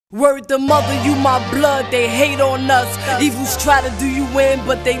Word to mother, you my blood, they hate on us. Evils try to do you in,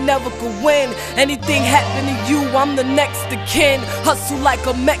 but they never could win. Anything happen to you, I'm the next of kin. Hustle like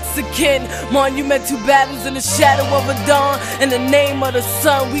a Mexican. Monumental battles in the shadow of a dawn. In the name of the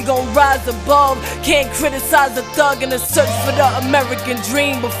sun, we gon' rise above. Can't criticize a thug in the search for the American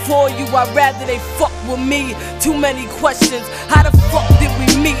dream. Before you, I'd rather they fuck with me. Too many questions, how the fuck did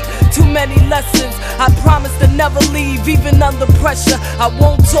we meet? Too many lessons, I promise to never leave, even under pressure. I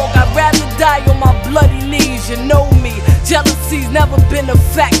won't talk, I'd rather die on my bloody knees. You know me, jealousy's never been a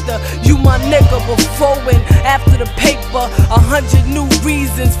factor. You my nigga before and after the paper. 100 new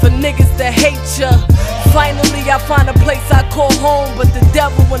reasons for niggas to hate ya. Finally I find a place I call home, but the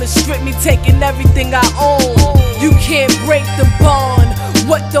devil wanna strip me, taking everything I own. You can't break the bond.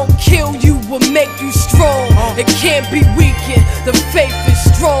 What don't kill you will make you strong. It can't be weakened, the faith is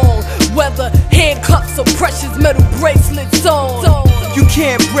strong. Whether handcuffs or precious metal bracelets on. You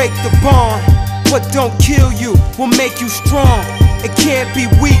can't break the bond. What don't kill you will make you strong. It can't be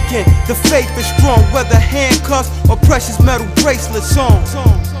weakened, the faith is strong. Whether handcuffs or precious metal bracelets on.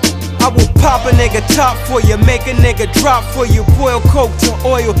 I will pop a nigga top for you, make a nigga drop for you. Boil coke to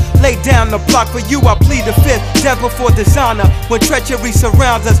oil, lay down the block for you. I plead the fifth, death before dishonor. When treachery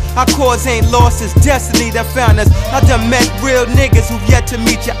surrounds us, our cause ain't lost, it's destiny that found us. I done met real niggas who've yet to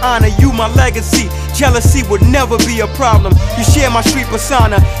meet your honor. You my legacy, jealousy would never be a problem. You share my street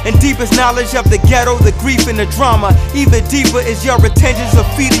persona and deepest knowledge of the ghetto, the grief and the drama. Even deeper is your intentions of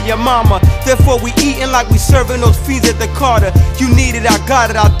feeding your mama. Therefore we eating like we serving those fiends at the Carter. You need it, I got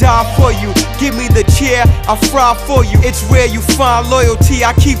it, I'll die for you. Give me the chair, I'll fry for you. It's rare you find loyalty,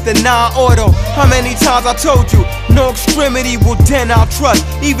 I keep the non-auto. How many times I told you, no extremity will dent our trust.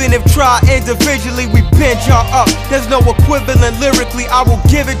 Even if tried individually, we bend y'all up. There's no equivalent lyrically, I will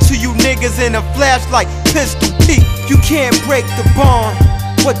give it to you niggas in a flashlight, pistol peak. You can't break the bond.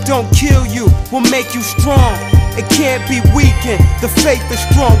 What don't kill you will make you strong. It can't be weakened, the faith is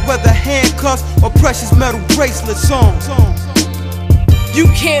strong. Whether handcuffs or precious metal bracelets on. You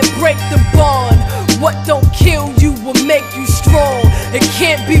can't break the bond. What don't kill you will make you strong. It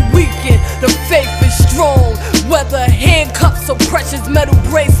can't be weakened, the faith is strong. Whether handcuffs or precious metal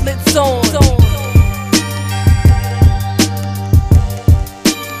bracelets on.